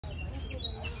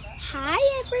Hi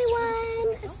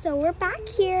everyone! So we're back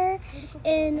here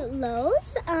in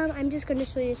Lowe's. I'm just going to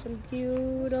show you some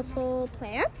beautiful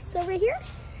plants over here.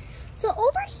 So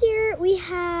over here we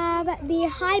have the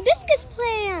hibiscus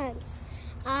plants.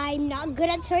 I'm not good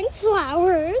at showing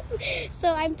flowers, so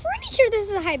I'm pretty sure this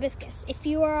is a hibiscus. If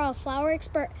you are a flower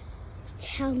expert,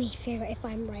 tell me if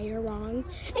I'm right or wrong.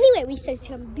 Anyway, we see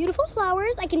some beautiful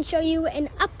flowers. I can show you in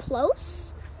up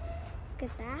close. Look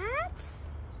at that.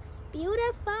 It's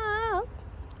beautiful.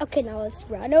 Okay, now let's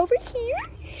run over here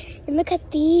and look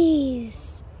at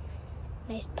these.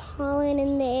 Nice pollen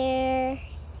in there.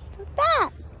 Look at that.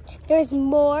 There's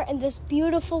more in this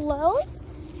beautiful Lowe's,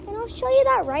 and I'll show you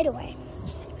that right away.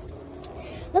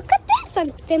 Look at this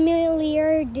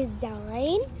unfamiliar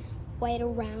design. White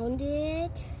around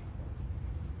it.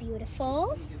 It's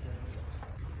beautiful.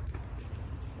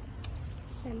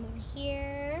 Some more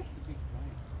here.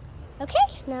 Okay,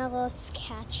 now let's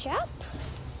catch up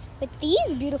with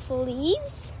these beautiful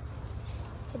leaves.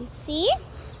 You can see.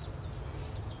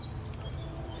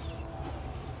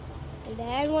 And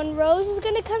then one rose is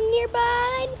gonna come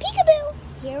nearby and peekaboo.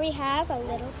 Here we have a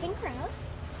little pink rose.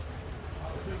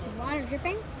 Some water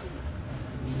dripping.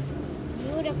 It's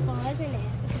beautiful, isn't it?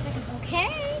 Looks like a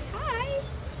bouquet. Hi.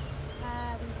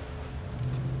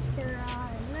 There are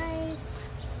a nice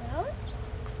rose.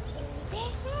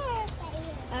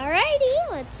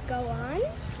 Alrighty, let's go on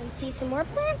and see some more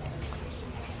plants.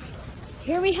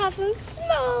 Here we have some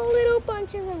small little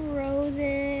bunches of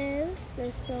roses.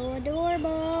 They're so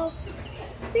adorable.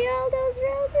 See all those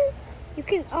roses? You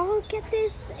can all get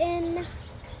this in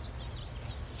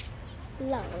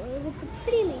Lowe's. It's a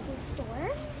pretty amazing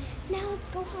store. Now let's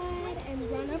go ahead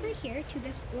and run over here to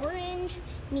this orange,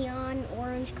 neon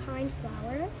orange kind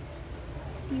flower.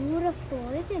 It's beautiful,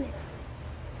 isn't it?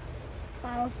 So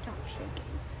I'll stop shaking.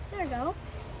 There we go.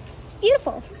 It's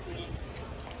beautiful.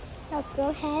 Now let's go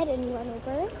ahead and run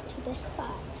over to this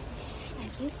spot.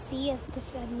 As you see,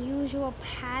 this unusual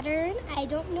pattern. I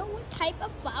don't know what type of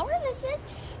flower this is,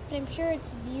 but I'm sure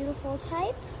it's a beautiful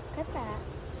type. Look at that.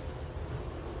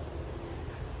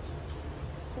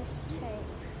 This type.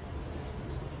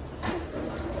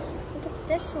 Look at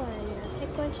this one. I'll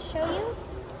pick one to show you.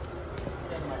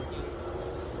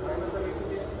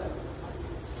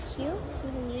 It's cute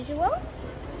and unusual.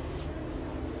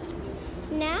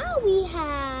 Now we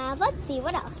have, let's see,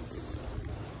 what else?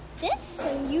 This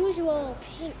unusual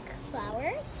pink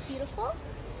flower. It's beautiful.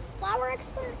 Flower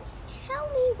experts, tell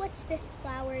me what this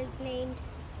flower is named.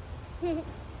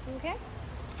 Okay.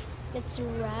 Let's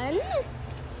run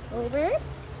over.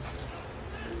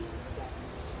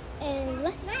 And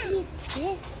let's see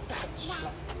this bunch.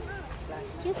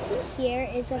 You see here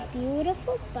is a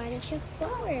beautiful bunch of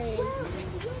flowers.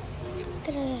 Look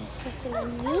at this, it's an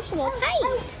unusual type.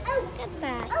 Look at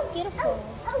that, it's beautiful.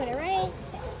 Let's put it right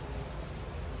there.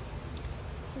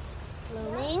 It's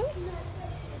blooming.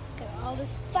 Look at all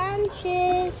these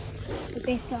bunches.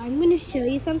 Okay, so I'm going to show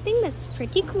you something that's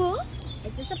pretty cool.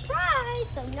 It's a surprise,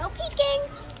 so no peeking.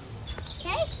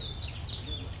 Okay?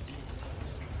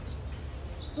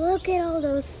 Look at all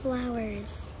those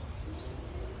flowers.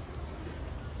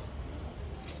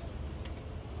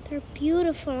 They're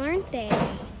beautiful, aren't they?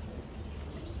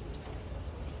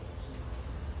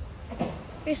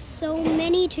 There's so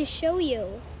many to show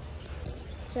you.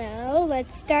 So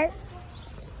let's start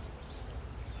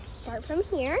from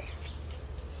here.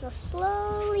 We'll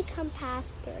slowly come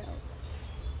past through.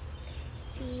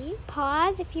 See?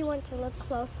 Pause if you want to look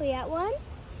closely at one.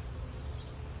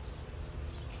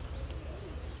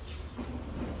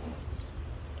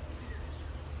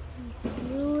 These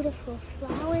beautiful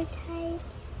flower types.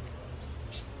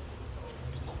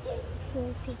 You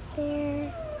can see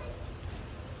there.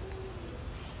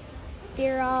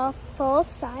 They're all full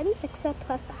suns except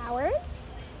plus ours.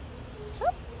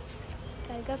 Oh,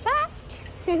 gotta go fast.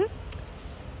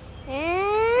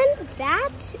 And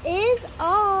that is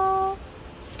all.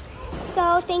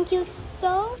 So thank you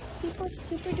so super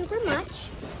duper much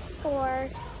for,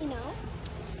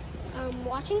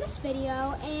 watching this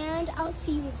video, and I'll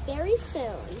see you very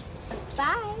soon.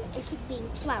 Bye, and keep being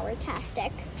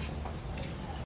flower-tastic.